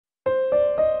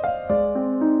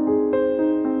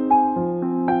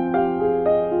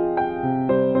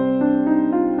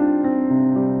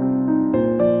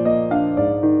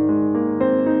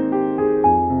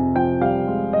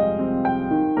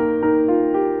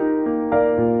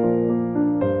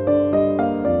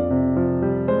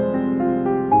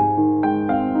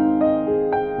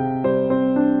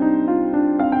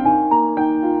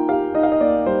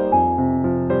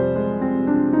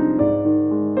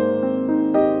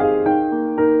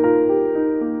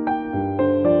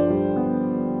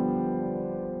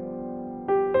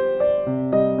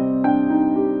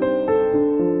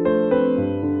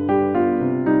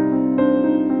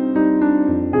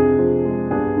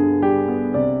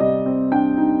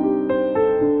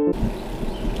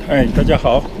大家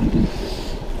好，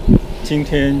今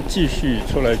天继续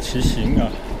出来骑行啊。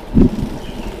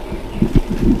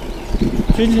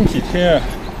最近几天啊，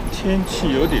天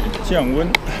气有点降温，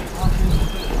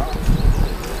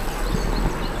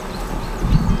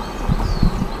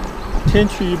天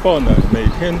气预报呢每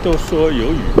天都说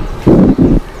有雨，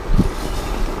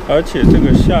而且这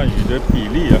个下雨的比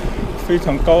例啊非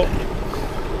常高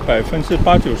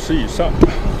，80%-90%以上。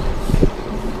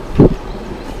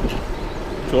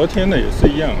昨天呢也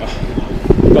是一样啊，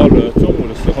到了中午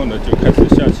的时候呢就开始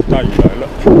下起大雨来了，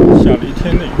下了一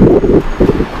天的雨。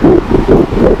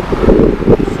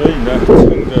所以呢，趁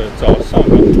着早上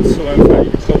啊吃完饭以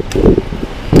后，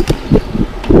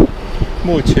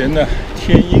目前呢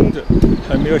天阴着，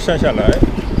还没有下来，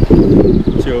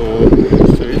就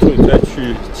随手再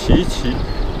去骑一骑。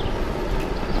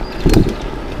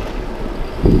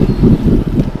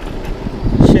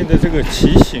现在这个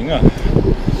骑行啊，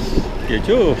也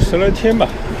就10来天吧，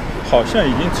好像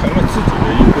已经成了自己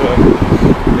的一个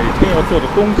每天要做的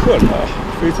功课了啊，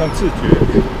非常自觉。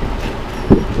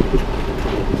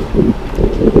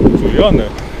主要呢，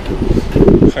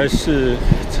还是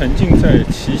沉浸在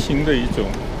骑行的一种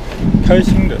开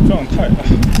心的状态啊。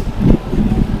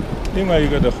另外一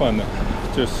个的话呢，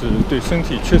就是对身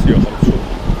体确实有好处，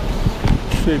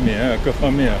睡眠啊各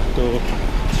方面啊都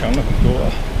强了很多啊。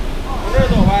往这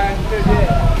走呗，对对。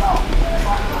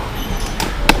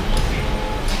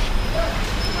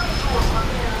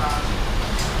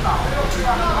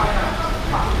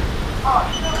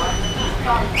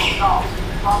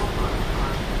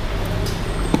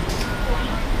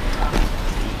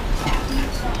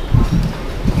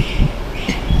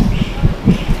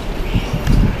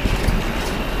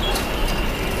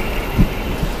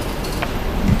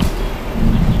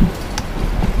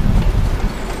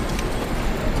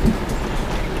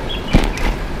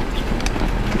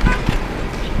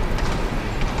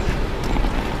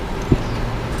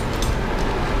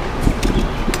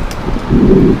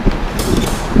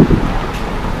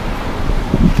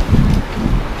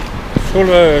出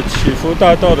了祈福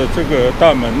大道的这个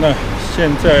大门呢，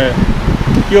现在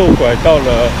右拐到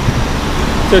了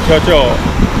这条叫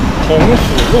洪府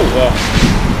路啊，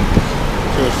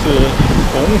就是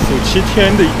洪府7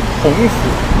天的洪府，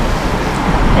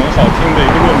很好听的一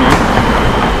个路名。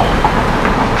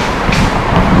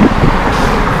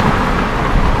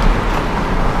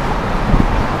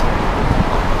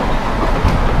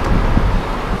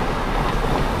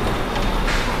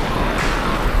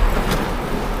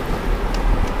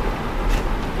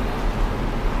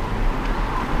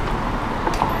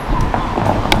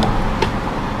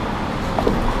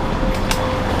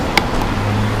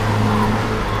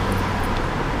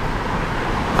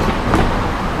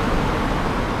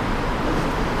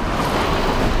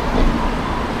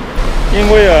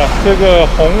因为啊，这个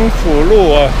洪府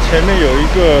路啊，前面有一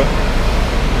个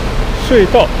隧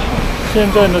道，现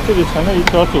在呢，这里成了一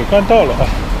条主干道了啊，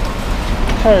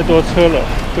太多车了，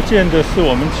不见得是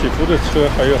我们祈福的车，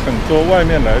还有很多外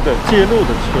面来的借路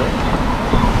的车。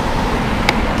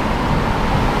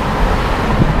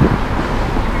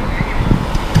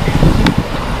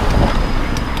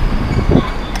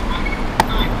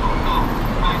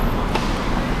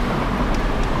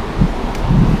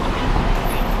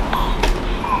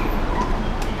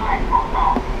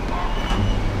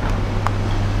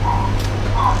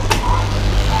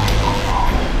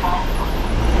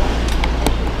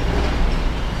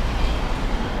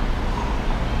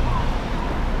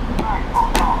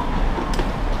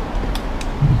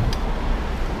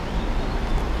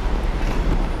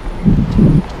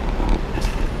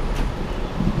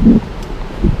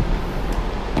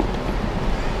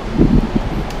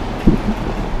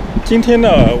今天呢，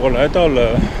我来到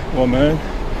了我们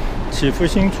祈福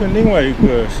新村另外一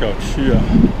个小区啊，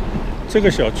这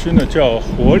个小区呢叫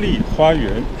活力花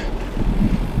园。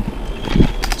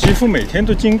几乎每天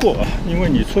都经过啊，因为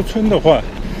你出村的话，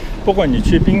不管你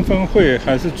去缤纷会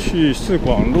还是去市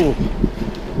广路，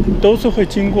都是会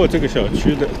经过这个小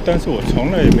区的。但是我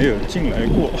从来也没有进来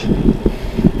过。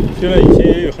虽然以前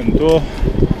也有很多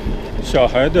小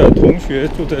孩的同学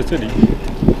住在这里。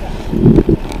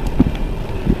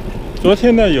昨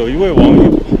天呢，有一位网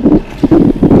友，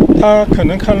他可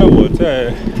能看了我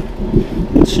在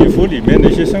祈福里面的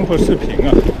一些生活视频啊，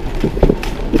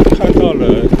看到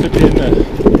了这边呢，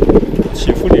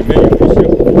祈福里面有一些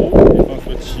湖，比方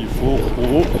说祈福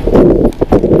湖，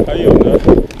还有呢，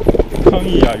康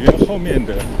益雅苑后面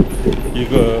的一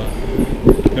个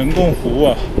人工湖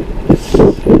啊，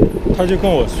他就跟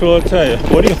我说，在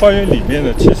活力花园里面呢，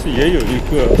其实也有一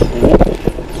个湖。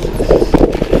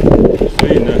所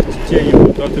以呢，建议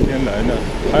我到这边来呢，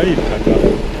拍一拍啊，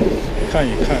看一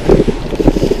看。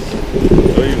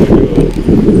所以我就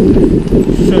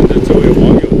顺着这位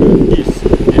网友的意思，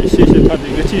也谢谢他的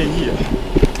一个建议啊。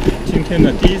今天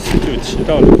呢，第一次就骑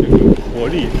到了这个活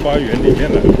力花园里面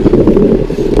来了。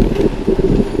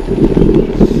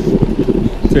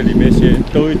这里面先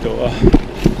兜一兜啊，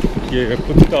也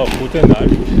不知道湖在哪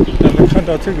里，但是看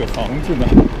到这个房子呢，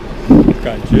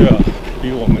感觉啊，比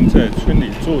我们在村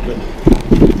里住的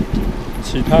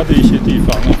其他的一些地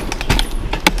方啊，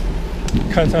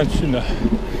看上去呢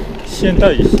现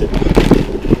代一些，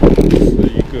是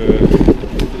一个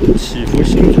祈福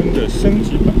新村的升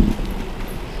级版。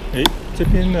哎，这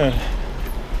边呢，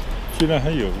居然还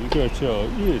有一个叫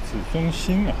月子中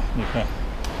心啊！你看，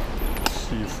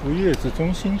祈福月子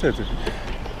中心在这里。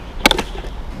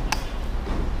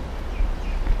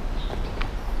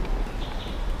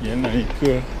原来一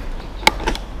个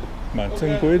蛮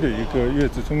正规的一个月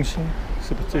子中心，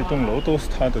是不是这栋楼都是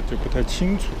他的就不太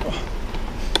清楚啊。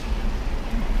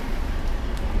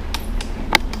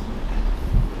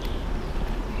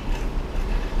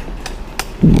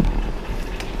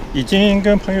已经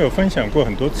跟朋友分享过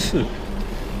很多次，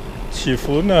祈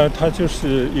福呢，它就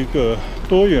是一个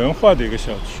多元化的一个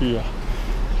小区啊，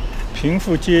贫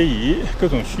富皆宜，各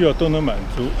种需要都能满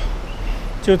足。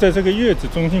就在这个月子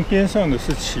中心边上的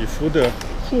是祈福的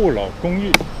护老公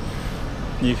寓，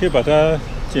你可以把它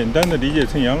简单的理解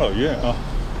成养老院啊。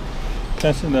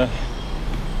但是呢，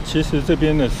其实这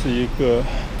边呢是一个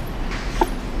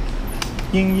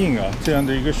因应啊这样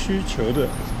的一个需求的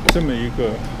这么一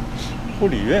个护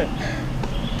理院，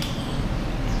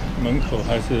门口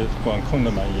还是管控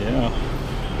的蛮严啊，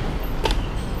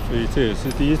所以这也是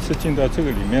第一次进到这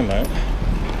个里面来。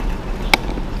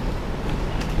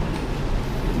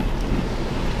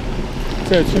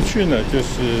再出去呢，就是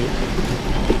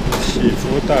祈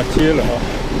福大街了啊。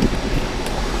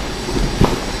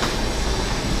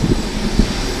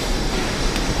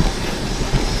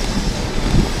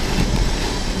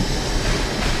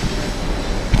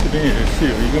这边也是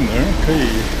有一个门可以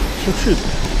出去的。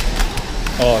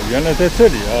哦，原来在这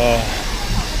里啊，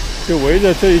就围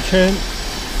着这一圈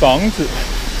房子，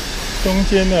中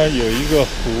间呢有一个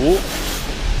湖。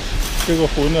这个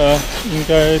湖呢，应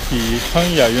该比康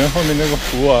怡雅园后面那个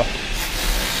湖啊，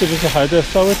是不是还得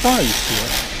稍微大一些？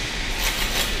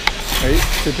哎，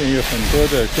这边有很多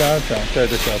的家长带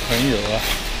着小朋友啊，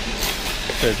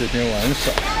在这边玩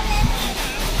耍。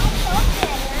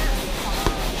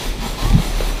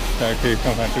大家可以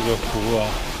看看这个湖啊，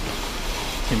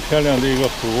挺漂亮的一个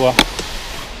湖啊，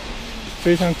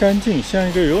非常干净，像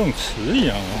一个游泳池一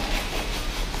样啊。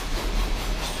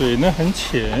水呢很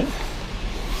浅。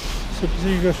是不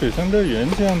是一个水上乐园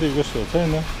这样的一个所在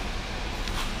呢？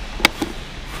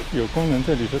有工人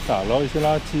在里头打捞一些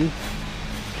垃圾。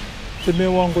这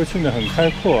边望过去呢很开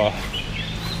阔啊。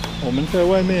我们在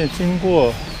外面经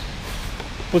过，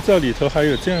不知道里头还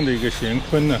有这样的一个咸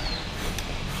坤呢。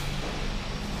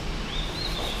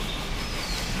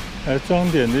还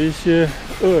装点的一些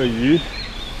鳄鱼，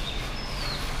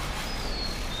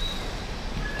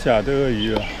假的鳄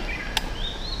鱼啊。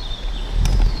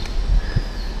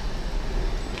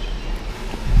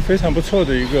非常不错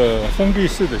的一个封闭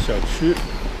式的小区，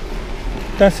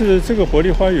但是这个活力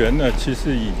花园呢，其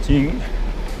实已经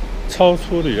超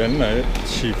出了原来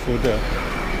祈福的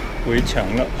围墙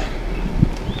了。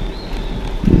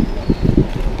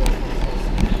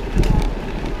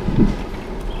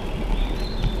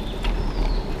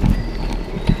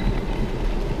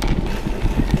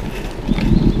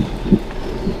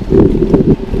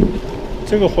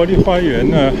这个活力花园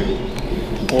呢，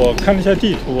我看了一下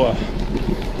地图啊。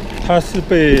它是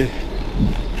被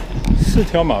4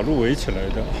条马路围起来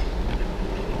的。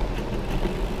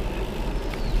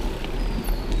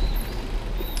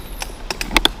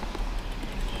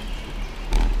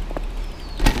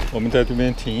我们在这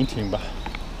边停一停吧。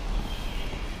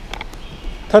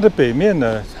它的北面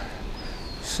呢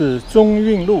是中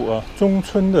运路啊，中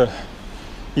村的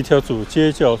一条主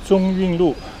街叫中运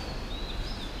路。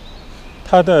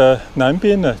它的南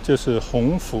边呢就是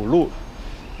洪府路，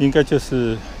应该就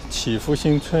是祈福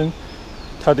新村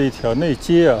它的一条内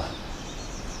街啊。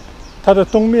它的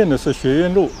东面呢是学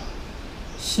院路，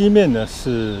西面呢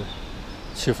是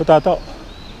祈福大道。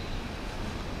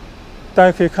大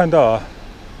家可以看到啊，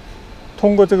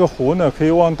通过这个湖呢，可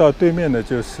以望到对面的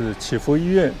就是祈福医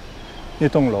院那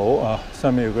栋楼啊，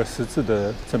上面有个十字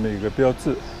的这么一个标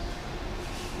志。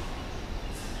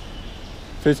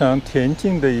非常恬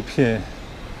静的一片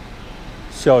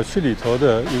小区里头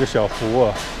的一个小湖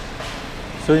啊。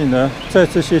所以呢，再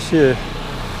次谢谢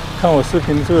看我视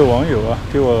频的这位网友啊，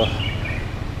给我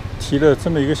提了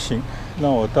这么一个醒。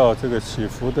让我到这个祈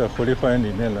福的活力花园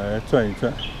里面来转一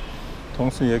转，同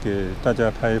时也给大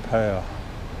家拍一拍啊。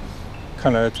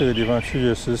看来这个地方确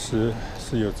确实实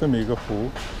是有这么一个湖，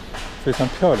非常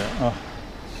漂亮啊。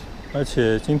而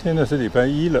且今天呢是礼拜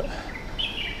一了，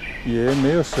也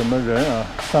没有什么人啊，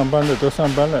上班的都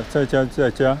上班了，在家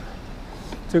在家。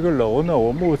这个楼呢，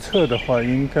我目测的话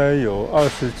应该有20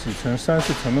几层、30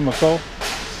层那么高，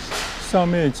上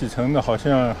面几层呢好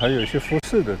像还有一些复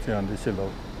式的这样的一些楼。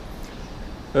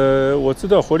我知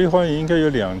道活力花园应该有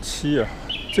2期啊，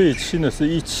这一期呢是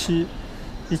1期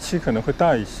，1期可能会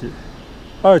大一些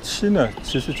，2期呢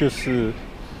其实就是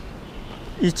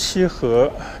1期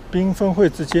和缤纷汇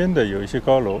之间的有一些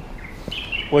高楼。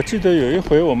我记得有一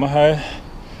回我们还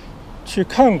去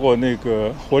看过那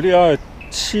个活力2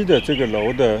期的这个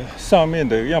楼的上面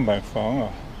的样板房啊，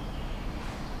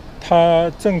它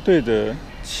正对着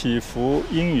祈福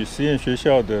英语实验学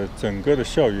校的整个的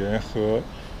校园和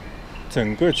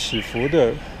整个祈福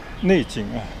的内景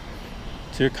啊，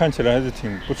其实看起来还是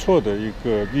挺不错的一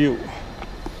个 view，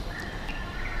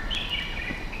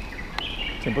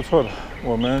 挺不错的。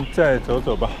我们再走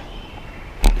走吧。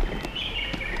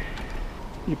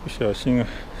一不小心啊，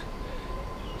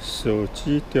手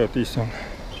机掉地上了。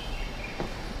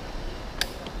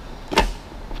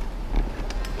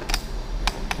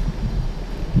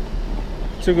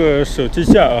这个手机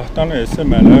架啊，当然也是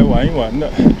买来玩一玩的，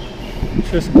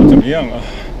确实不怎么样啊。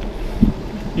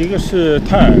一个是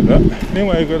太矮了，另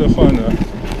外一个的话呢，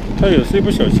它有时一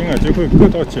不小心啊就会硌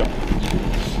到脚，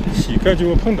膝盖就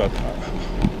会碰到它。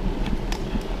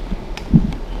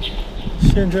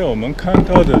现在我们看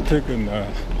到的这个呢，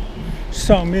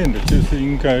上面的就是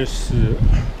应该是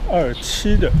2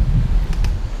期的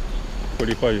活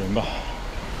力花园吧。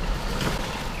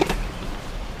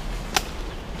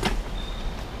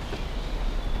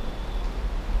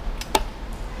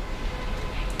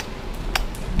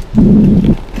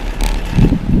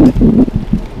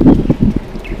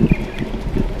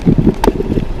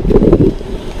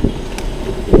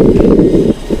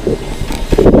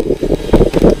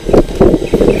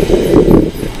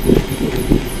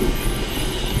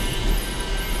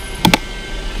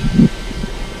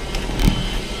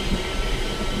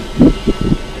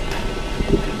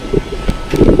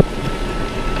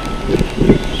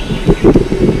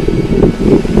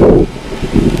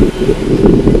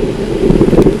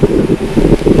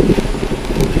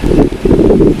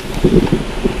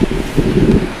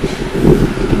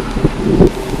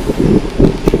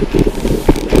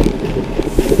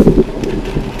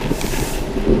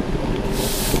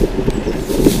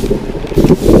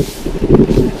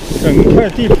整块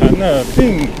地盘呢，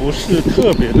并不是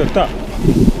特别的大，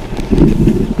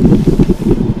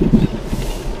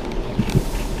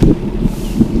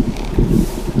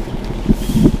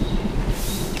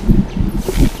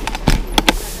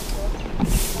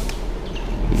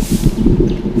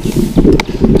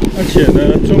而且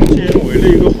呢，中间围了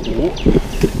一个湖，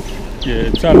也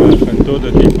占了很多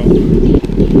的地方，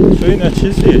所以呢，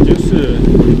其实也就是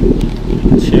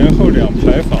前后2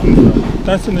排房子，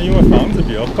但是呢，因为房子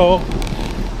比较高，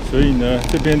所以呢，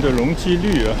这边的容积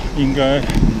率啊，应该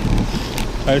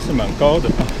还是蛮高的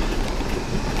吧。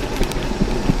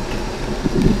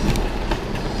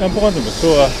但不管怎么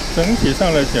说啊，整体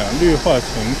上来讲，绿化程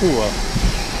度啊、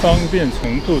方便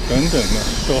程度等等呢，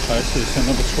都还是相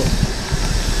当不错的。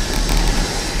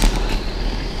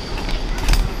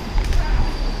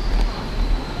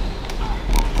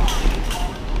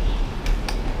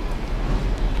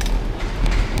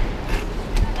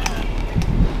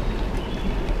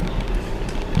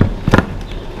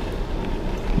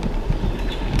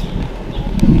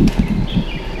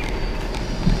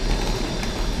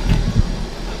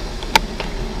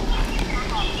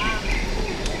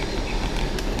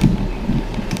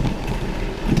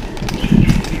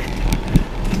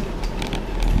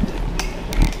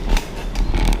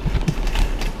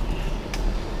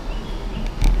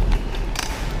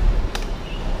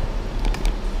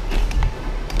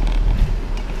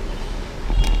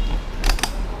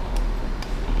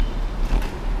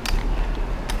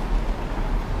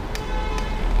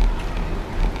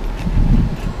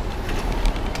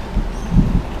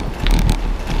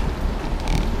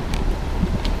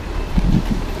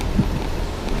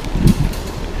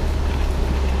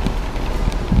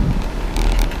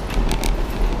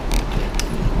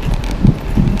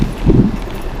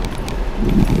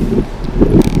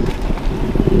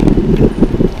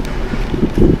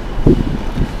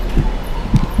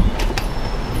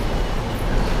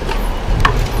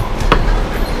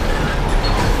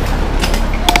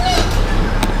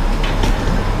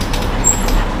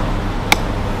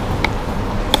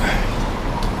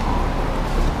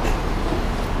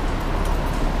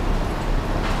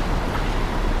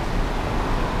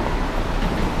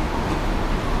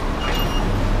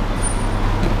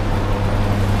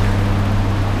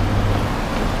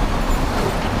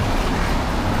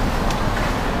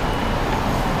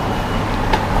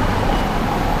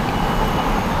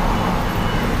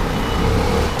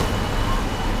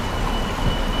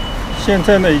现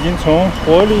在呢已经从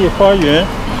活力花园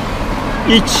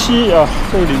17啊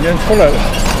这里面出来了。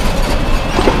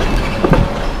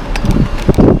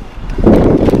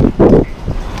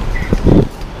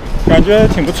感觉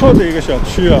挺不错的一个小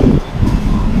区啊。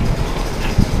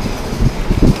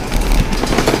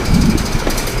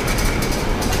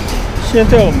现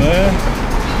在我们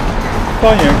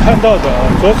放眼看到的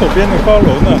左手边的高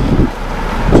楼呢，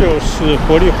就是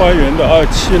活力花园的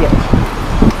27了。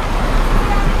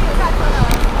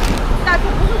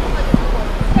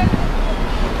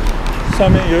上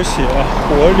面有写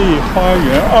活力花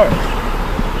园2，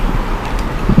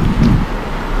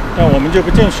那我们就不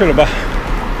进去了吧。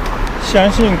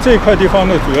相信这块地方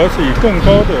呢，主要是以更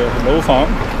高的楼房。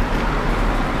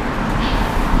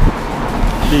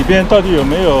里边到底有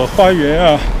没有花园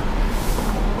啊、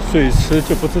水池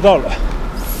就不知道了。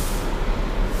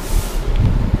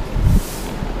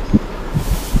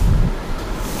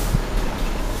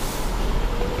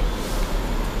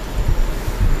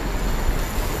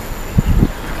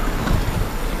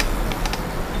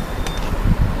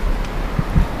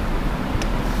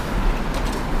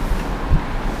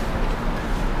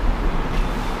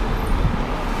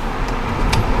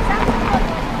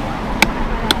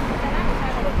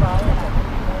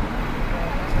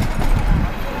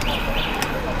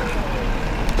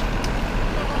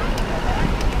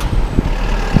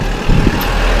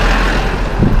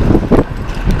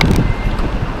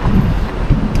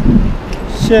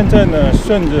现在呢，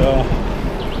顺着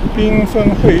缤纷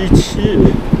会17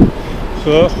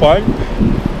和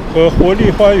活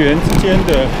力花园之间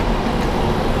的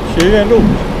学院路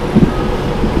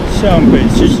向北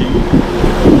骑行。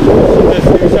现在是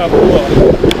一个下坡啊。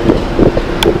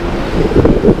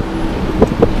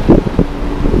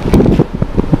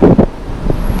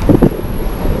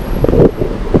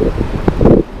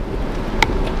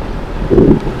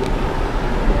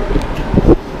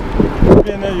这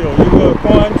边呢有一个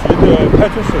公安局的派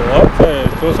出所在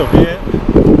左手边。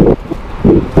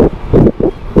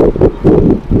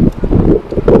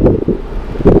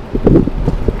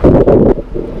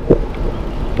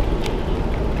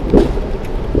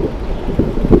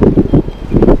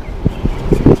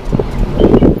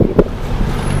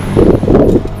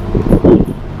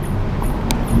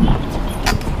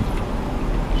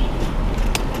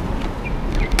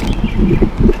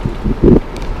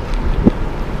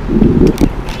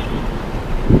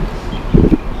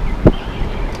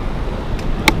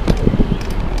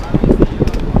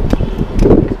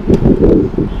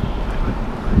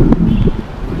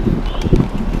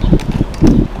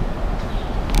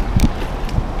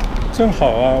正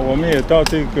好啊，我们也到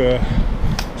这个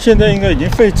现在应该已经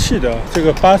废弃的这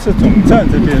个巴士总站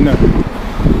这边呢，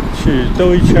去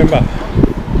兜一圈吧。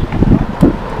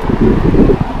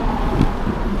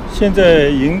现在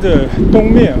迎着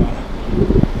东面啊，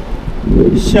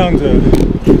向着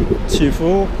祈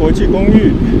福国际公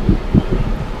寓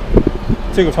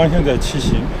这个方向在骑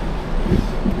行。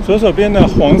左手边呢，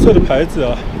黄色的牌子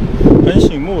啊，很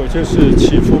醒目，就是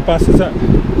祈福巴士站。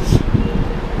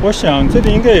我想这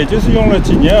里应该也就是用了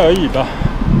几年而已吧。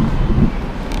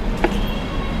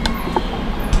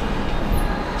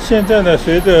现在呢，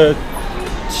随着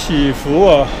祈福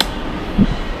啊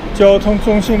交通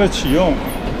中心的启用，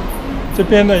这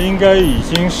边呢应该已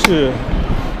经是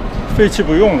废弃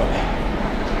不用了。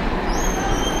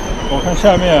我看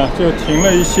下面啊就停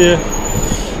了一些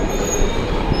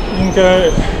应该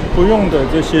不用的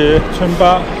这些村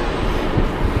巴，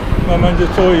慢慢就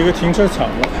作为一个停车场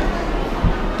了。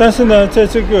但是呢，在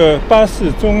这个巴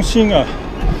士中心啊，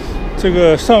这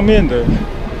个上面的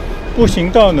步行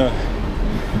道呢，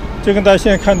就跟大家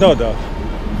现在看到的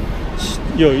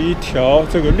有一条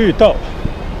这个绿道，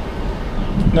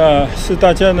那是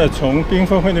大家呢从缤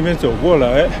纷会那边走过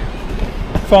来，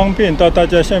方便到大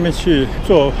家下面去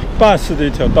坐巴士的一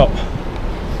条道，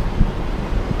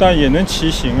但也能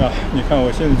骑行啊。你看，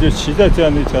我现在就骑在这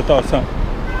样的一条道上，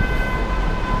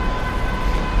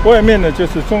外面呢就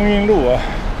是中运路啊。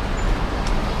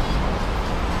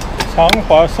长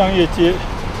华商业街，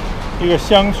一个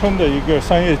乡村的一个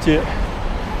商业街，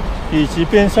以及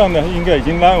边上呢应该已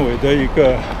经烂尾的一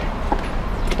个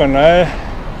本来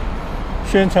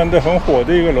宣传的很火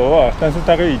的一个楼啊，但是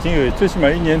大概已经有最起码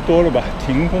1年多了吧，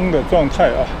停工的状态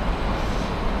啊。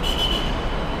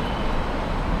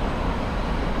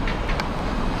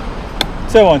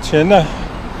再往前呢，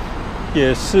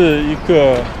也是一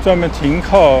个专门停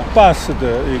靠巴士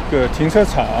的一个停车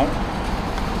场。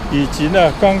以及呢，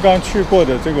刚刚去过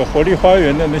的这个活力花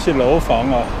园的那些楼房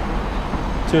啊，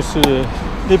就是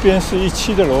那边是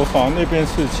17的楼房，那边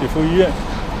是祈福医院，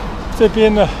这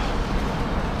边呢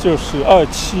就是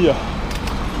27啊。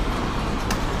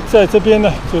在这边呢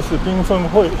就是缤纷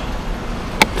会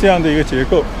这样的一个结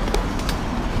构。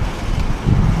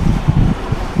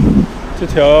这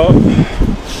条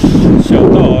小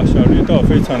道啊，小绿道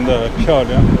非常的漂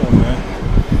亮，我们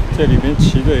在里面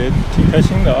骑着也挺开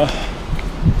心的啊，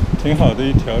挺好的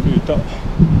一条绿道。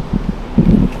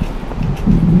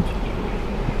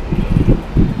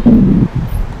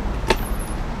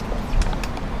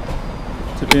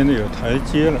这边呢有台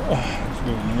阶了啊，所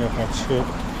以我们要把车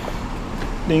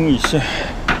拎一下。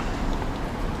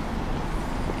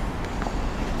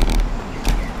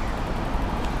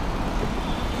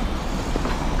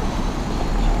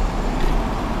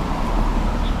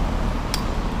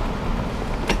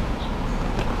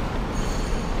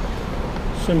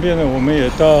顺便呢，我们也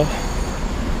到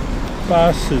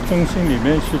巴士中心里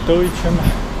面去兜一圈吧。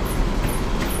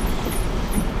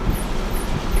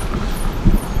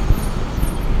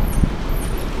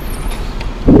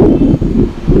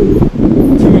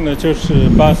这个呢就是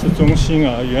巴士中心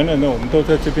啊，原来呢我们都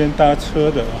在这边搭车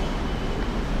的啊，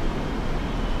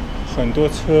很多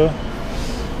车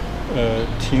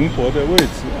停泊的位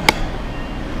置啊，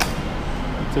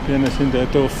这边呢现在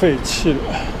都废弃了。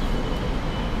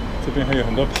这边还有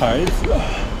很多牌子啊，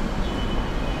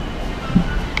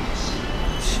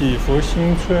祈福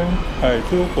新村、海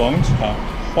珠广场、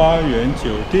花园酒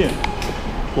店、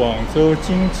广州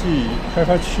经济开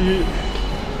发区、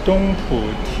东浦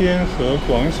天河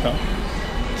广场、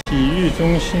体育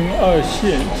中心2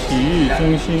线、体育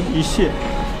中心1线。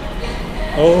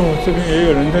哦，这边也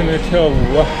有人在那跳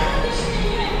舞啊。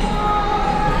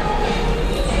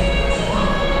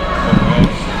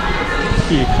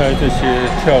避开这些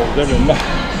跳舞的人吧。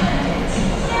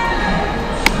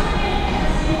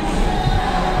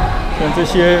像这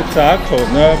些闸口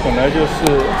呢，本来就是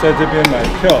在这边买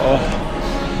票啊。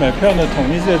买票呢，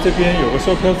统一在这边有个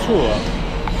售票处啊。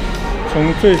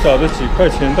从最早的几块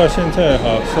钱到现在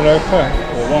哈10来块，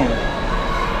我忘了。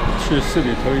去市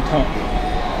里头一趟。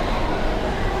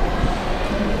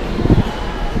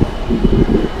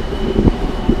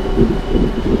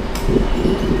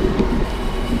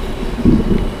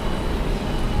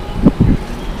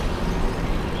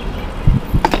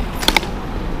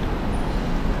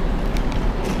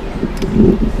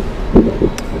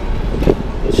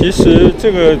其实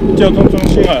这个交通中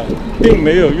心啊，并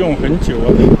没有用很久啊。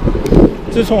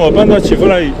自从我搬到祈福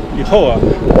来以后啊，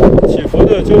祈福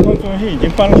的交通中心已经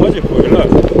搬了好几回了。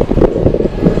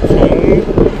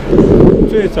从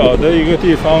最早的一个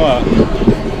地方啊，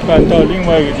搬到另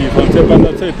外一个地方，再搬到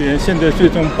这边，现在最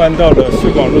终搬到了市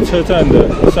广路车站的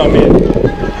上面。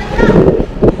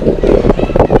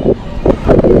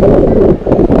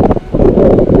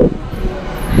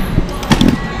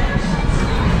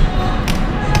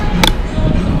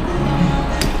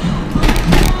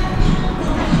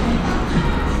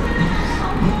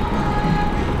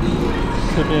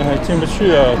这边还进不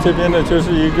去啊，这边呢就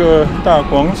是一个大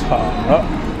广场了。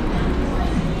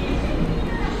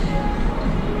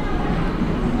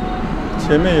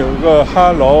前面有个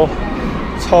哈劳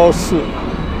超市，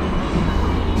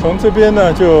从这边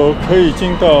呢就可以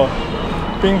进到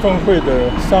缤纷会的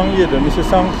商业的那些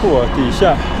商铺啊底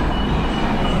下。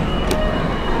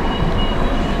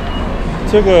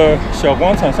这个小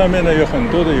广场上面呢有很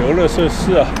多的游乐设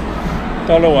施啊，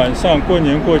到了晚上过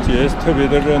年过节特别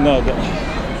的热闹的。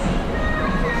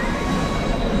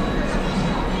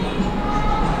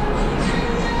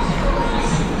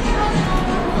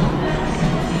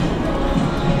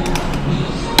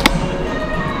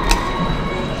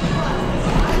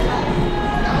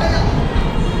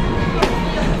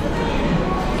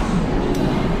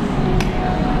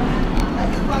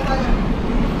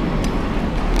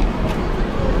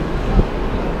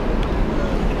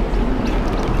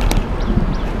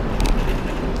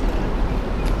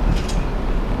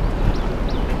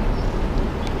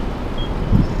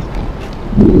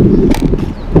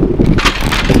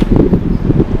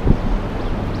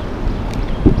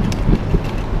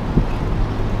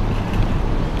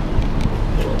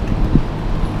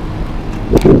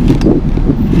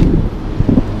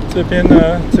这边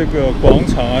呢，这个广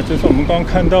场啊，就是我们刚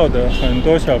看到的，很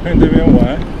多小朋友这边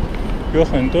玩，有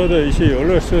很多的一些游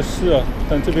乐设施啊。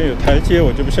但这边有台阶，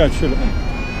我就不下去了。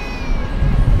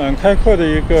蛮开阔的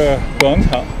一个广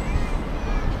场，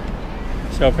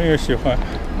小朋友喜欢。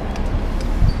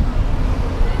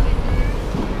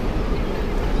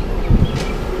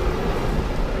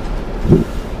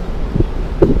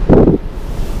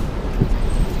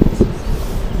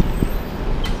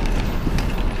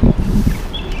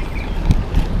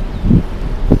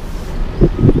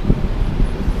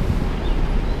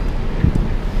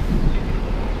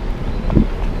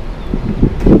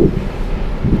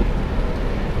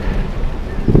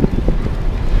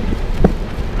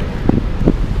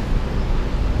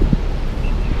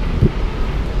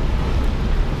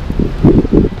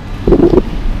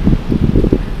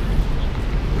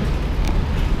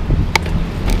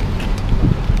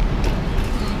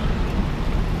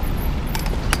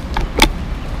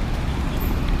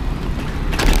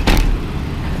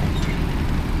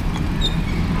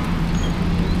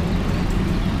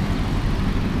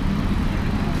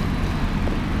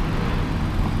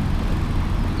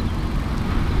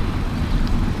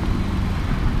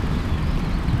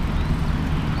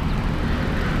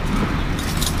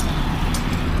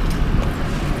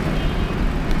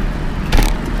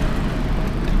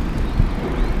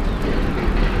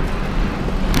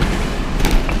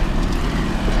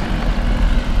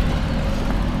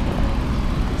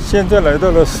现在来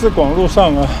到了四广路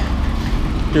上啊，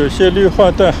有些绿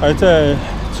化带还在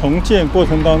重建过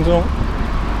程当中。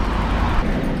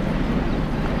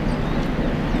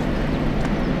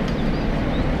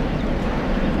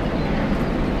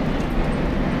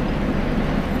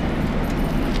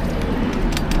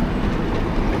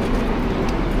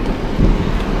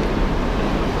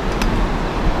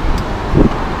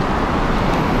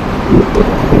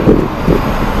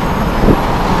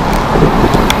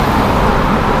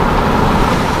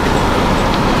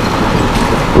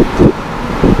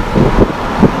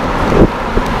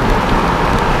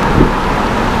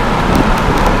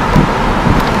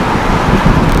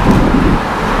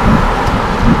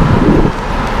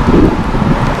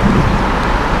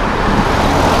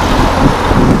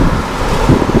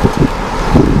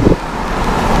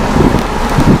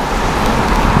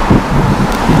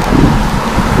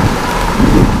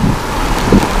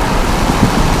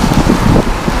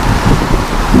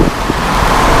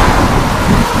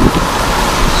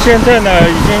现在呢，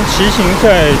已经骑行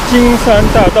在金山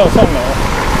大道上了。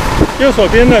右手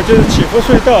边呢就是祈福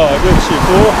隧道，就是祈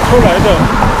福出来的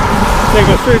那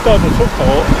个隧道的出口。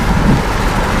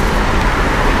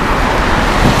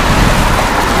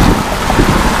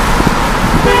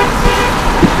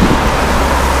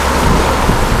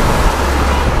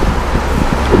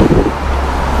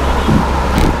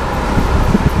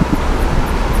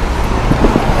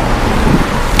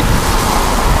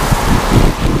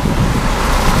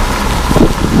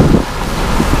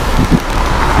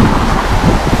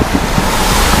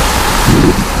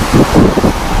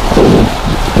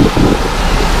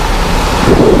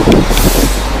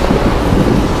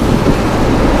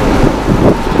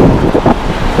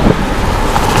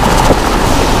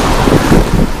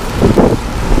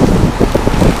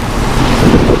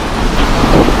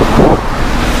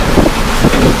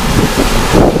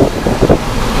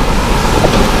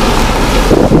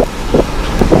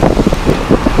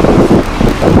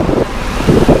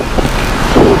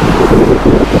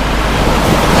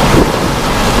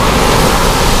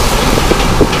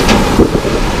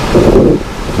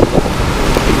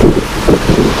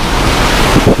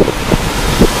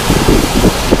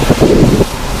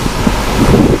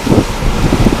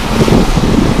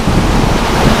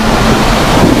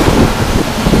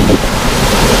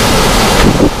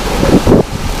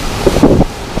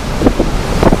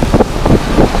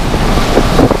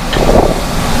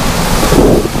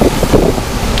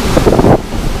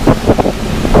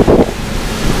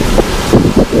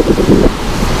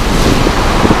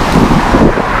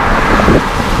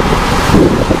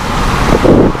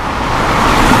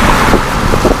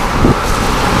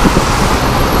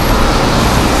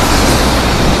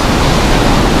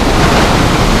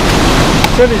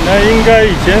这里呢，应该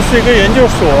以前是一个研究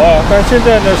所啊，但现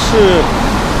在呢是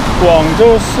广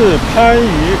州市番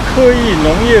禺科艺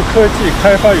农业科技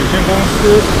开发有限公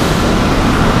司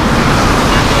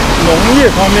农业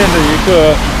方面的一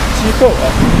个机构啊。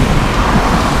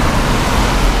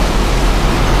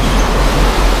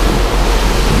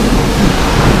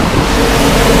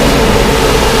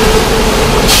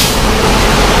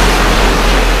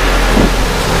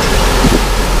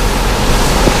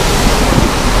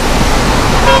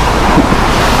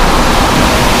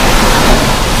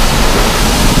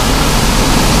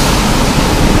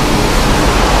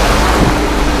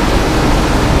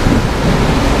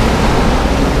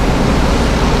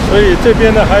所以这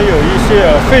边呢还有一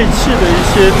些废弃的一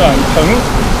些暖棚，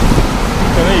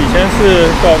可能以前是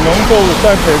搞农作物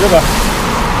栽培的吧。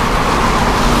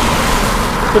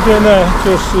这边呢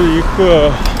就是一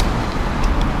个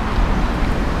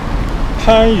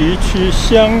番禺区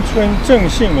乡村振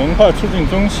兴文化促进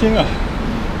中心啊，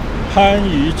番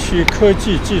禺区科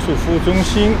技技术服务中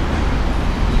心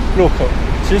入口。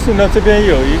其实呢这边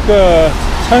有一个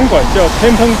餐馆叫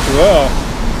天蓬阁啊，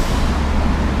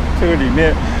这个里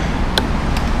面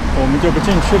我们就不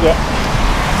进去了。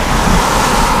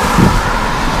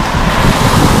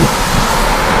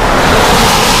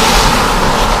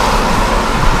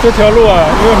这条路啊，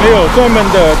因为没有专门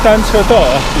的单车道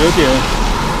啊，有点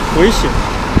危险，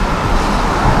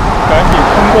赶紧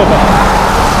通过吧。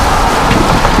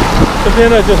这边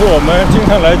呢，就是我们经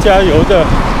常来加油的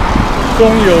中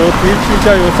油DP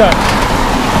加油站。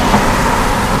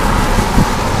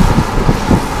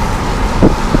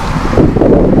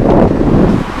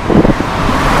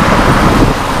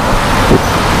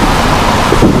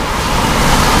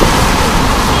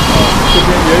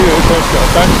也有一条小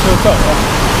单车道啊，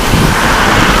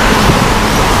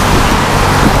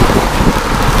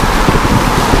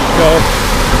比较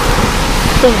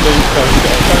正的一条小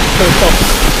单车道。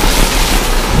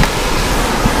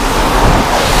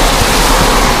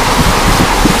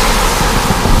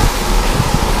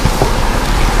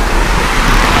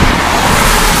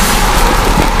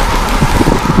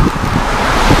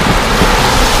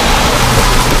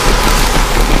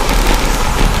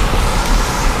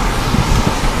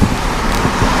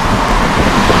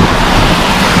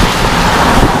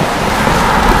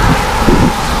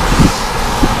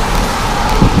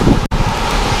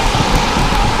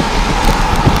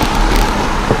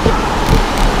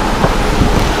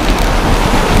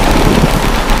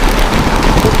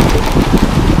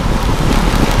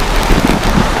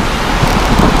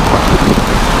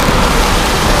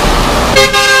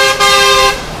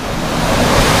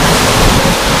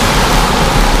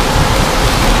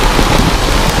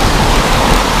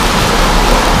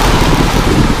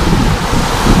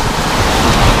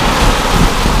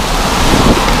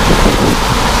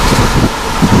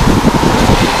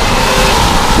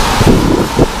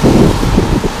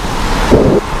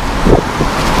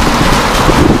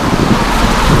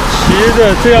着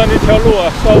这样的一条路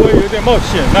啊，稍微有点冒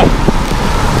险了。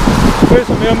为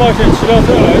什么要冒险骑到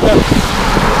这儿来呢？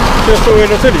就是为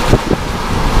了这里。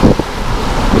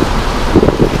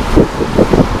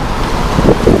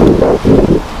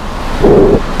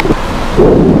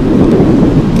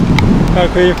大家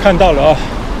可以看到了啊，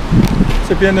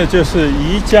这边呢就是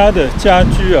宜家的家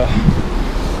居啊，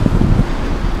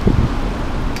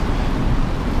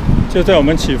就在我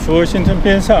们祈福新村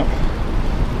边上，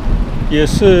也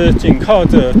是紧靠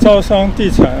着招商地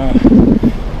产啊，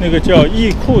那个叫义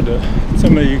库的这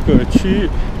么一个区域。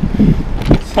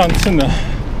上次呢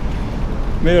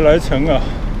没有来成啊，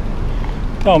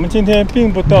那我们今天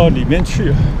并不到里面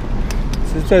去，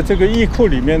只是在这个义库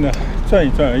里面呢转一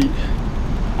转而已。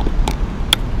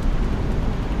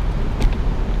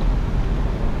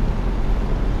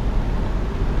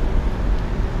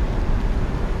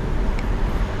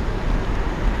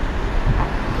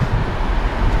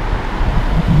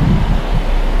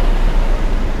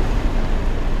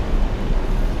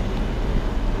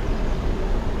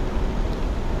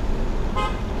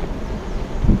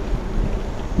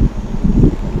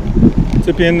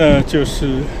这边呢就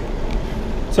是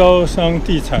招商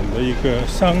地产的一个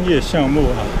商业项目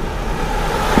啊，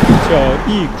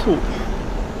叫义库，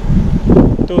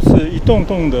都是一栋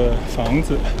栋的房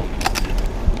子，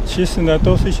其实呢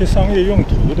都是一些商业用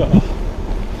途的啊，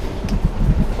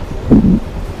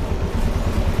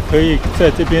可以在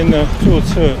这边呢注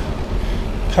册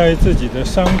开自己的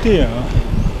商店啊，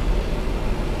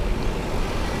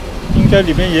应该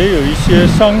里面也有一些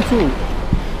商住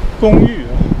公寓。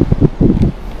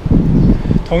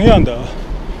同样的，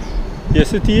也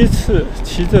是第一次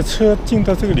骑着车进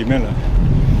到这个里面来。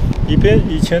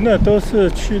以前呢都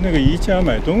是去那个宜家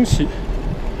买东西，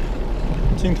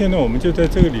今天呢我们就在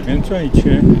这个里面转一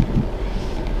圈，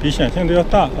比想象的要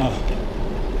大啊。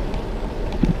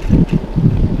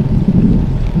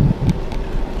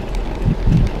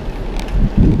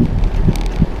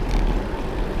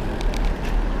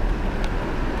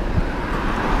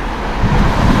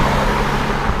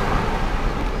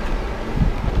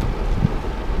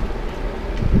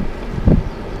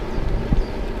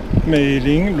美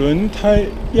林轮胎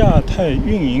亚太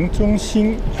运营中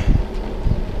心，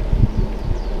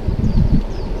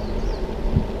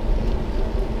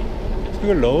这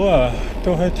个楼啊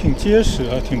都还挺结实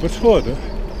啊，挺不错的。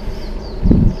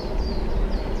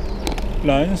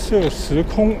蓝色时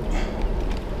空，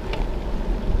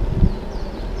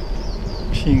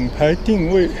品牌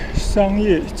定位、商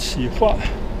业企划，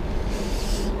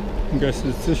应该是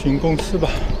咨询公司吧。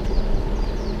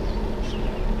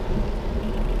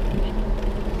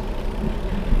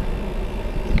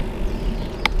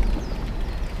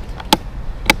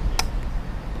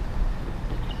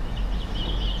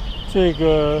这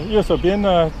个右手边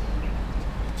呢，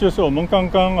就是我们刚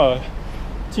刚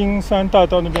金山大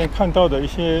道那边看到的一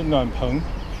些暖棚，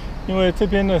因为这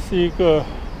边呢是一个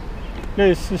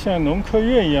类似像农科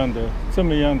院一样的这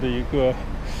么样的一个，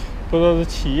不知道是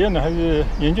企业呢还是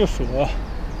研究所啊。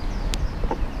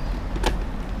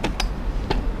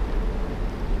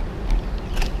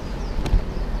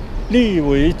立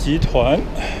维集团。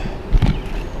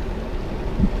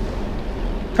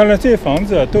看来这房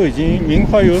子都已经名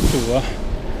花有主啊，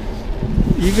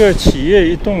一个企业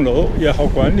一栋楼也好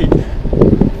管理，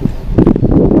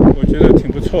我觉得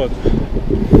挺不错的。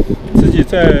自己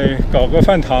再搞个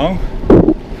饭堂，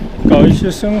搞一些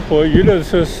生活娱乐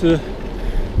设施，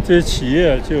这些企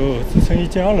业就自成一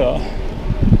家了，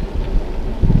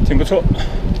挺不错。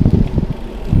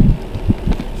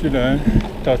居然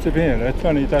到这边也来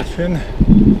转了一大圈呢。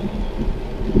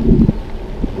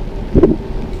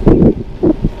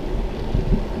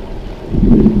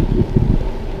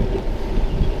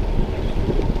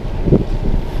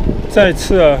再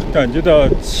次感觉到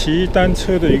骑单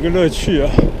车的一个乐趣啊，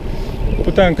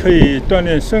不但可以锻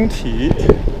炼身体，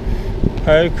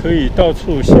还可以到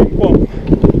处闲逛，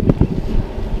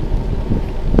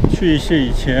去一些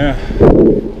以前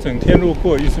整天路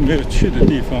过一直没有去的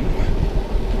地方。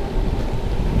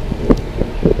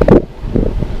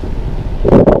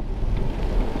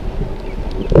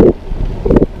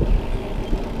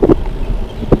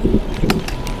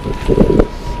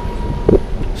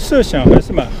设想还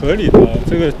是蛮合理的啊。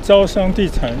这个招商地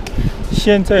产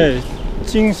先在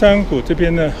金山谷这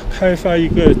边呢开发一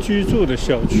个居住的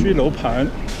小区楼盘，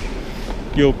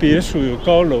有别墅有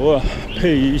高楼啊，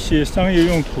配一些商业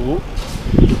用途，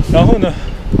然后呢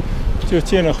就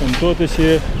建了很多这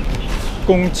些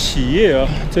供企业啊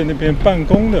在那边办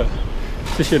公的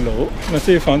这些楼，那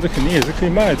这些房子肯定也是可以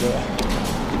卖的啊。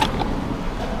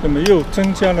那么又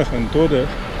增加了很多的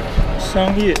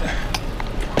商业。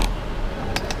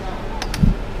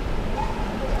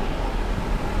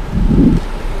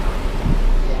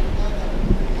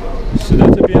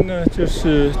呢，就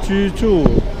是居住、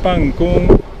办公、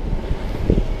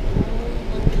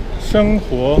生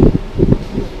活，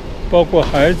包括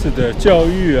孩子的教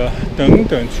育啊等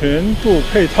等，全部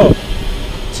配套，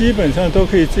基本上都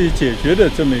可以自己解决的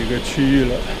这么一个区域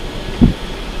了。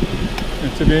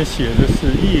这边写的是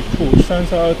义库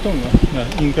32栋啊，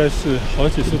那应该是好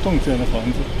几十栋这样的房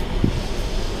子。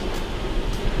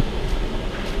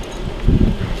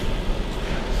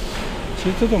其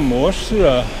实这种模式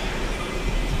啊，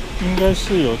应该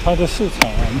是有它的市场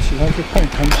啊，我们骑上去看一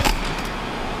看吧。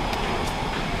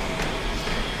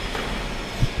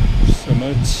什么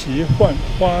奇幻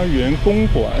花园公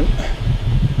馆，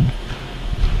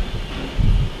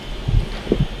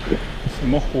什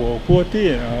么火锅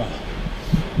店啊，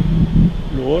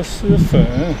螺蛳粉，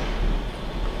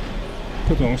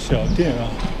各种小店啊，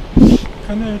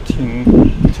看着挺不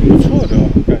错的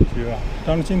感觉啊。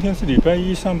当然今天是礼拜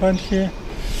一上班天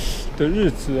的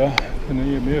日子啊，可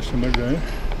能也没有什么人，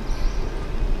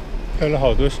开了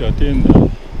好多小店的。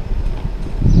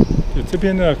就这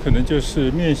边呢，可能就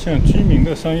是面向居民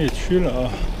的商业区了啊。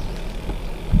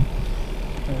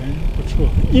不错，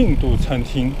印度餐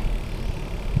厅。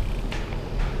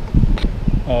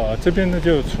这边呢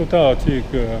就出到这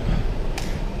个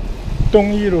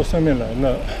东一路上面来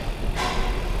了，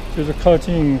就是靠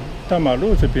近大马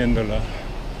路这边的了。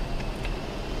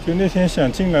就那天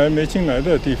想进来没进来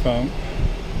的地方。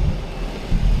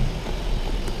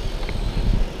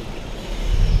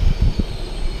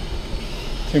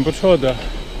挺不错的。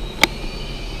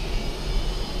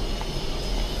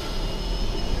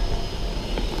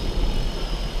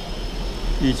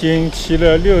已经骑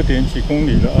了6点几公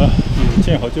里了啊，也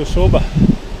见好就收吧。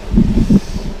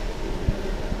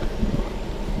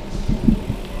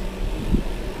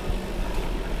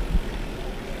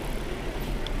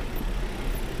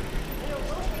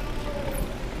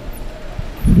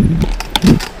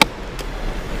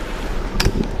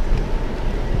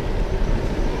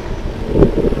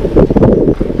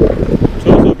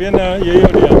左边呢也有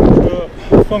2棵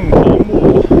凤凰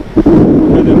木，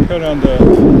开着漂亮的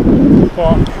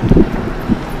花。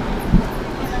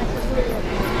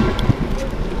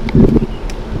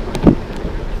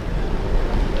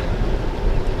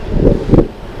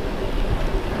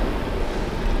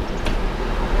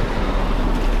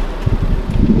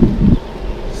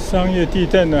商业地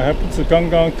带呢还不止刚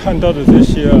刚看到的这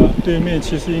些啊，对面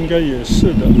其实应该也是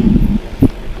的。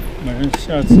我们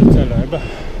下次再来吧。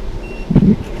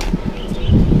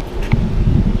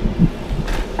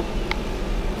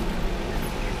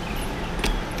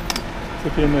这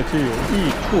边呢就有义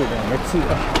库2个字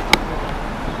啊，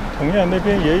同样那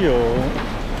边也有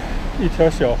一条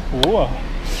小湖啊，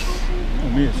我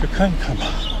们也去看一看吧。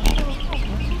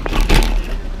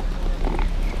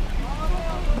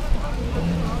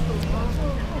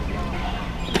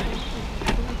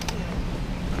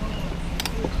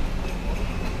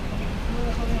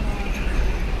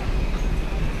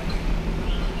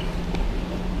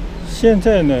现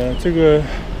在呢，这个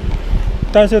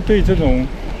大家对这种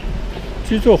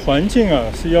居住环境啊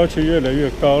是要求越来越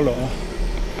高了啊，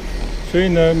所以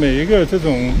呢，每一个这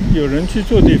种有人居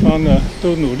住的地方呢，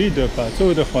都努力的把周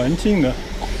围的环境呢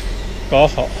搞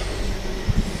好。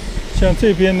像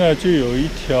这边呢，就有一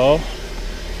条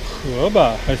河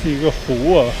吧，还是一个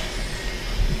湖啊，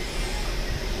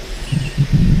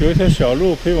有一条小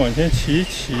路可以往前骑一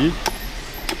骑，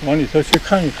往里头去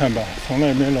看一看吧，从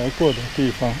来没来过的地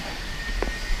方。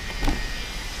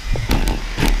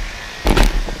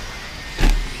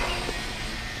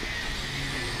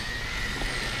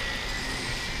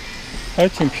还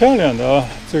挺漂亮的啊，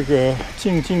这个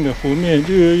静静的湖面，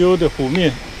绿油油的湖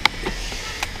面，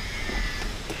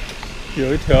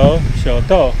有一条小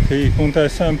道可以供在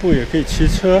散步，也可以骑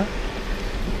车，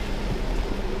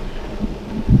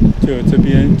就这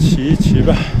边骑一骑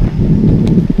吧。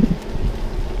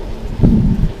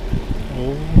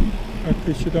哦，还可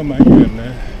以去到蛮远呢，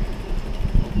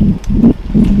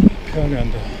漂亮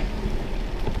的。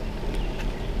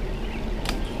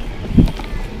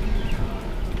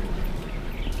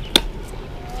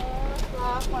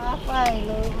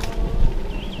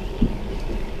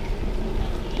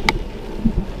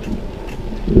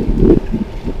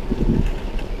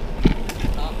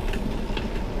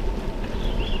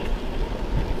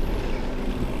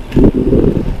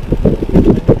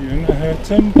原来还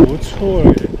真不错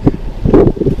耶，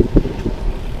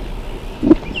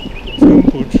真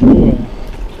不错啊！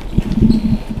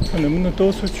看能不能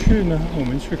兜出去呢？我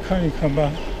们去看一看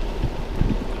吧。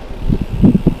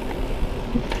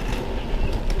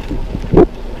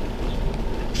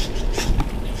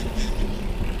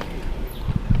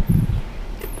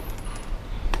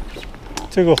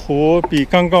这个湖比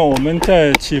刚刚我们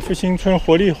在祈福新村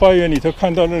活力花园里头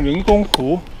看到的人工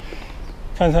湖，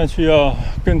看上去要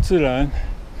更自然、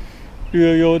绿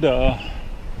油油的啊。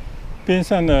边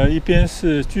上呢，一边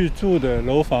是居住的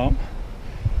楼房，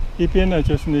一边呢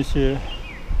就是那些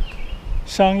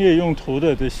商业用途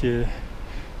的这些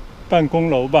办公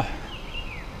楼吧。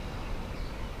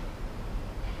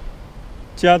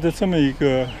夹着这么一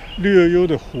个绿油油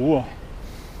的湖啊，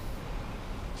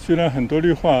虽然很多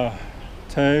绿化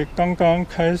才刚刚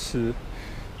开始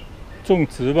种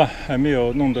植吧，还没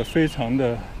有弄得非常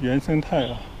的原生态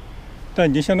啊，但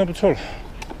已经相当不错了。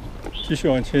继续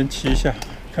往前骑一下，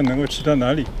看能够骑到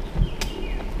哪里。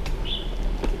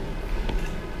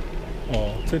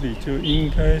哦，这里就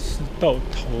应该是到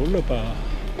头了吧？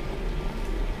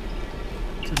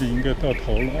这里应该到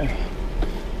头了啊！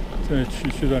再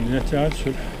去到人家家去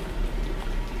了。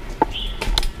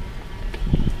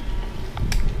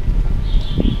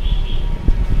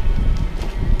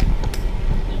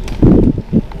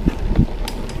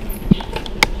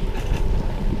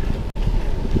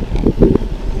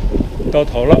到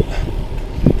头了，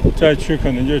再去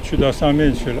可能就去到上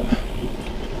面去了，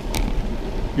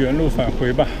原路返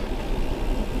回吧。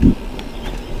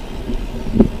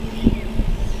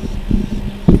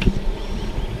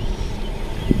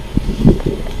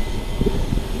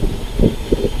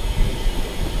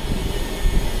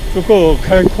足够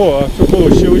开阔啊，足够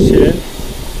休闲，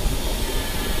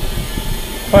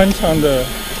宽敞的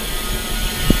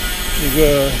一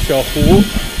个小湖。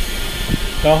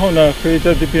然后呢，可以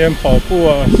在这边跑步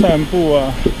啊、散步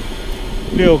啊、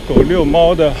遛狗、遛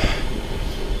猫的。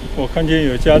我看见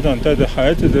有家长带着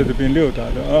孩子在这边溜达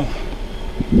的啊，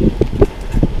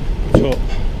不错。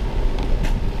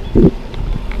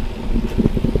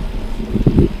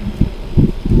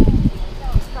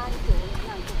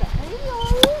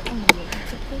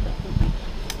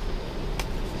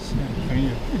小朋友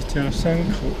一家三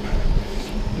口，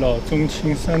老中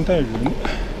青三代人。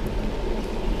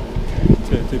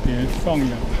在这边放养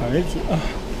孩子啊，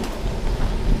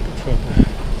不错的。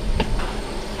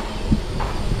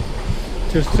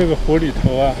就是这个湖里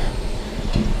头啊，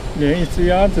连一只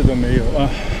鸭子都没有啊，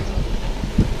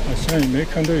好像也没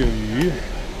看到有鱼。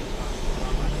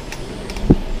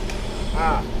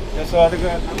啊，就说这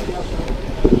个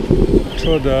不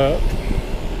错的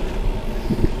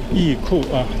义库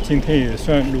啊，今天也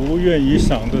算如愿以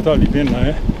偿的到里面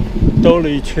来。兜了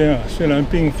一圈啊，虽然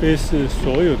并非是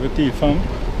所有的地方，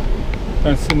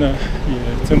但是呢，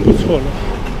也真不错了。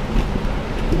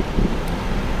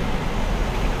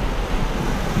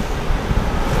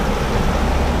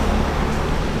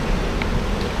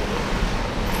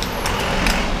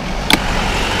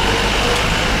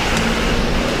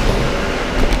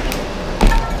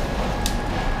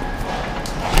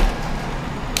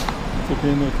这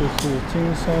边呢，就是金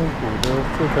山谷的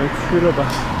住宅区了吧？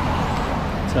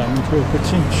咱们就不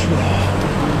进去了。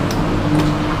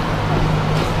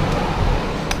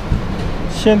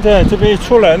现在这边一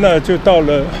出来呢，就到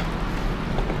了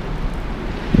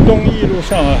东义路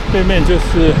上啊，对面就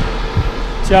是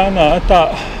加拿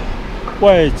大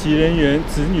外籍人员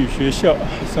子女学校，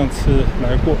上次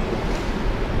来过。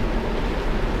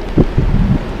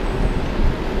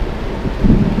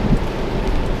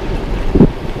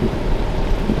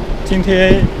今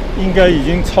天应该已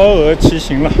经超额骑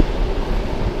行了。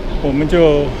我们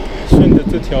就顺着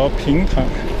这条平坦、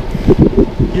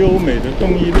优美的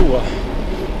东义路啊，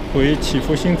回祈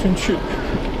福新村去。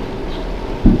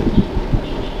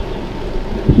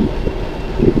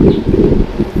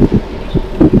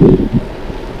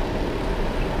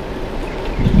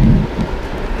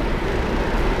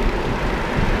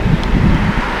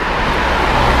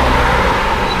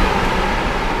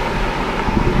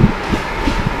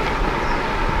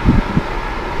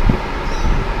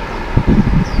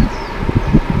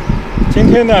今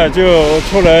天呢，就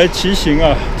出来骑行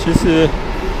啊。其实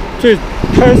最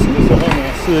开始的时候呢，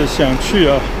是想去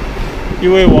啊，一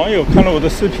位网友看了我的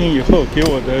视频以后，给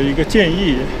我的一个建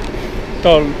议，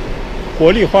到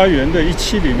活力花园的一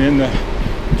期里面呢，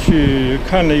去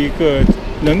看了一个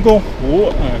人工湖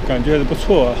啊，感觉还是不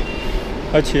错啊。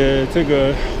而且这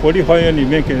个活力花园里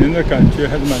面给人的感觉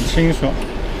还是蛮清爽，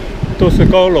都是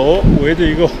高楼围着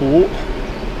一个湖，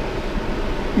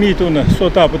密度呢说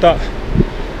大不大。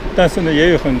但是呢，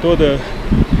也有很多的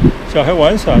小孩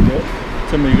玩耍的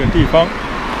这么一个地方，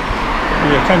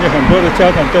也看见很多的家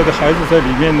长带着孩子在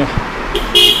里面呢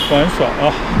玩耍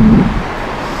啊。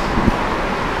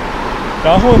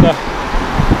然后呢，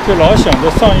就老想着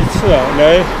上一次啊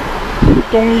来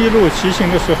东一路骑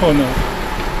行的时候呢，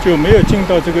就没有进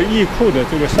到这个义库的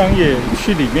这个商业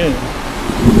区里面。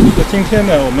那今天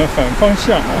呢，我们反方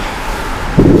向啊，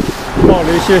冒了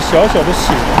一些小小的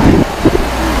险，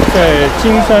在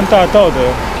金山大道的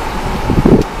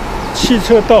汽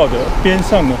车道的边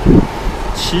上呢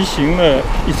骑行了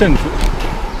一阵子。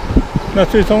那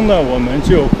最终呢，我们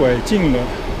就拐进了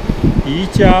宜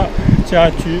家家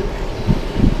居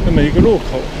那么一个路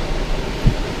口。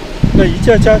那宜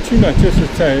家家居呢，就是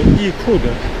在义库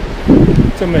的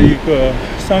这么一个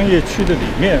商业区的里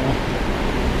面啊，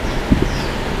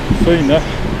所以呢，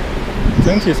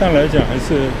整体上来讲还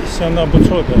是相当不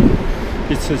错的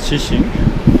一次骑行。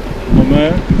我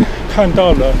们看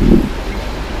到了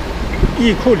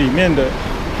义库里面的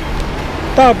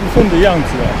大部分的样子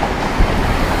啊，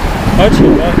而且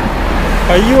呢，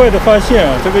还意外的发现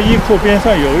啊，这个义库边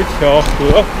上有一条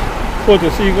河或者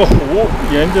是一个湖，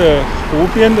沿着湖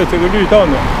边的这个绿道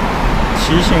呢，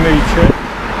骑行了一圈，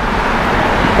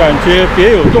感觉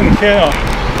别有洞天啊，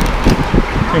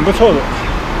挺不错的。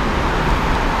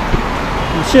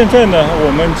现在呢，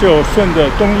我们就顺着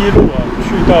东一路啊，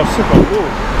去到市口路。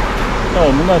那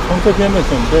我们呢，从这边呢，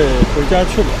准备回家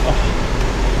去了啊。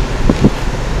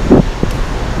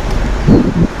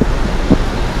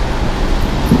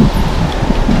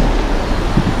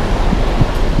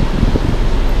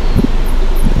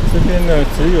这边呢，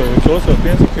只有左手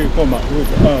边是可以过马路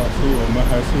的啊，所以我们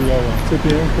还是要往这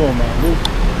边过马路。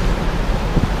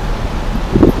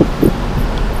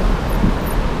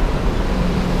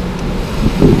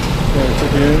在这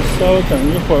边稍等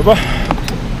一会儿吧。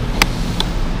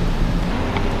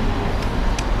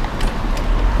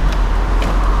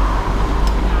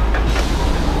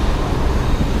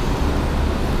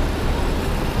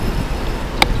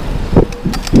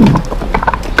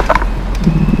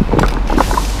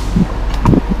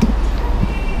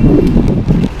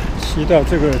骑到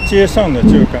这个街上呢，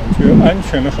就感觉安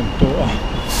全了很多啊。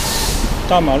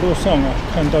大马路上啊，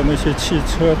看到那些汽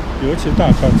车，尤其大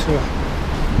卡车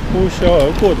呼啸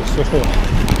而过的时候，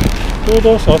多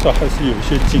多少少还是有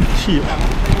些警惕啊。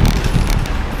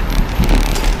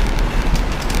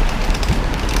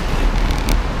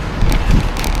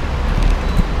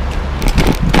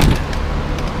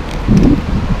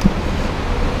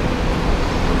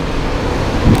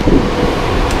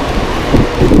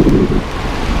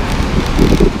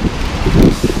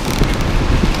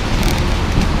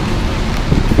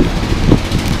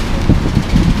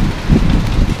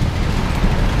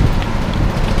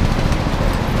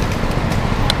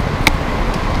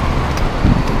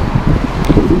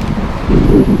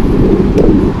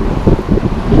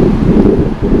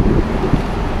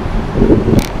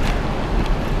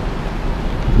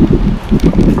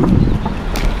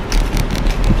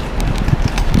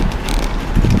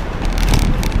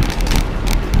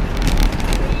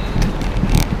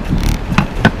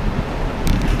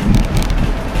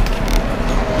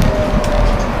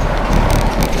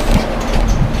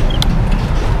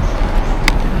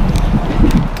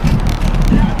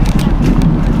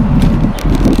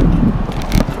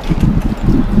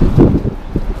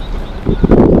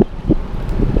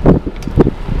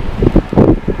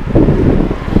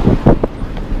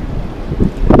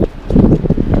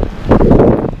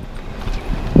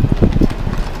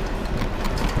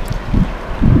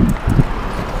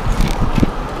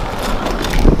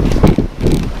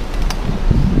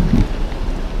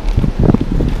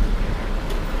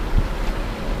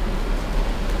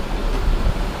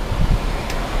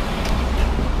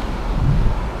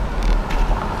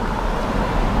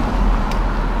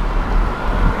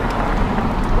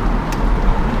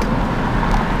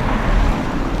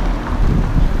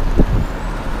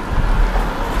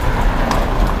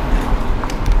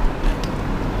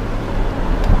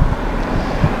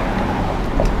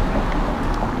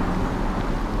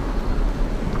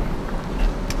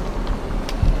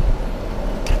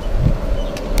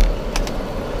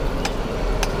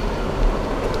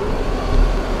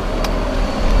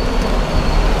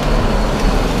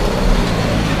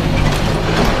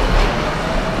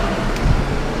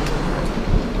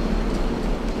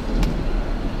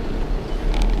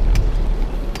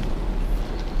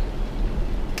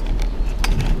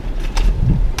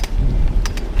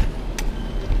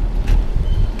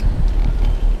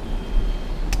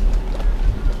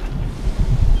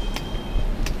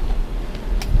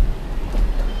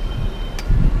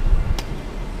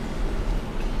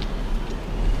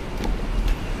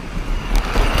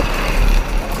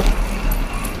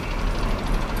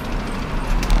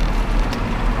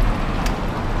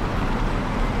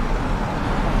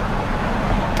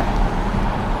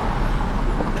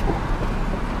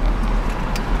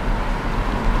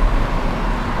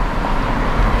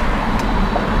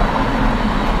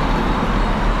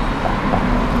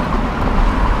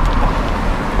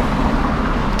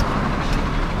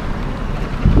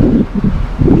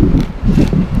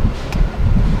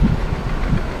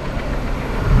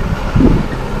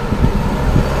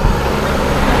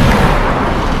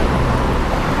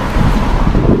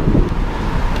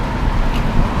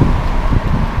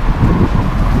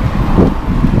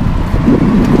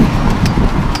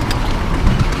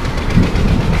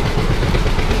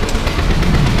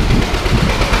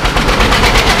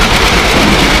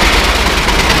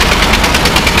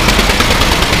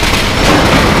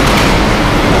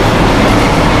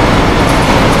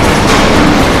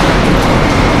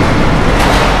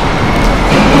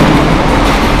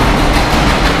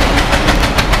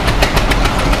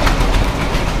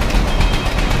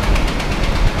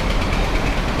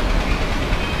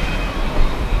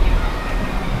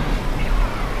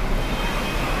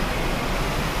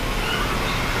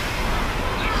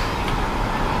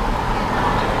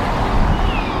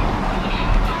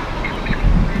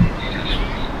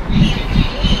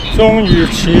终于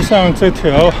骑上这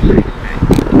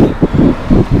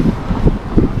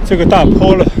个大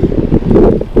坡了。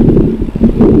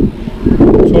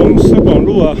从石广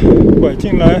路啊拐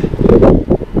进来，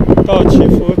到祈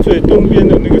福最东边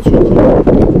的那个出口，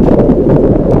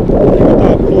那个大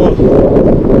坡，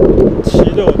骑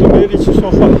得我都没力气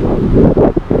说话，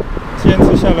坚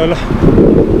持下来了。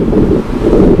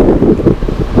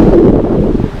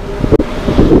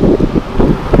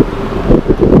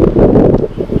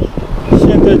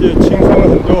现在就轻松了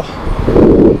很多，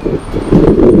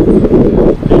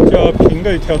比较平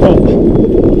的一条道。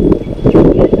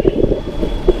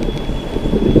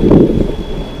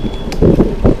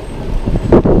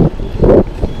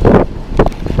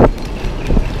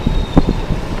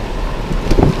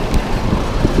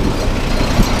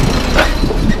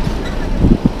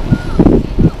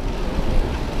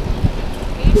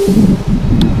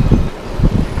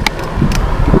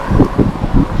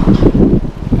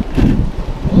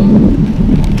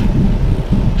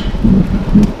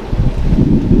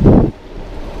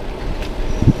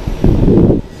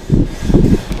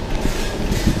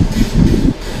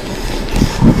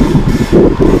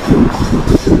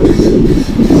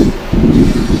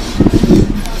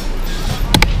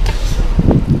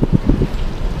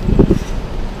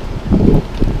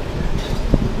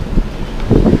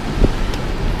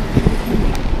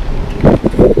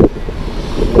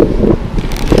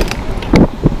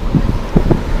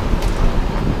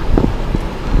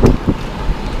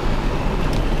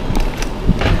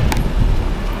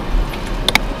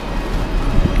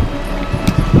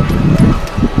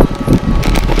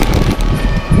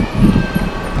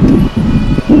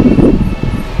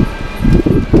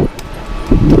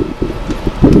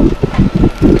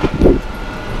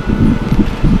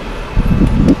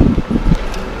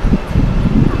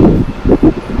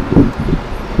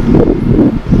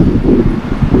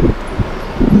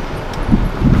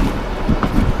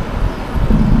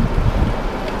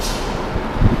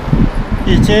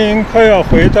已经快要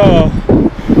回到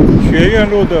学院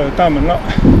路的大门了。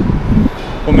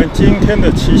我们今天的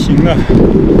骑行呢，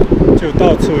就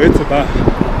到此为止吧。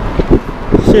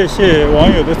谢谢网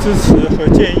友的支持和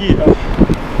建议啊，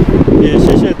也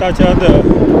谢谢大家的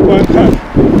观看，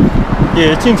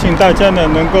也敬请大家呢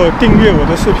能够订阅我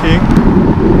的视频，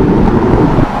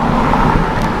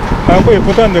还会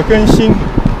不断的更新。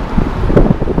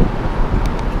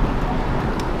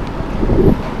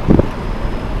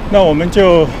那我们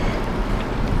就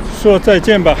说再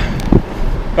见吧，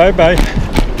拜拜。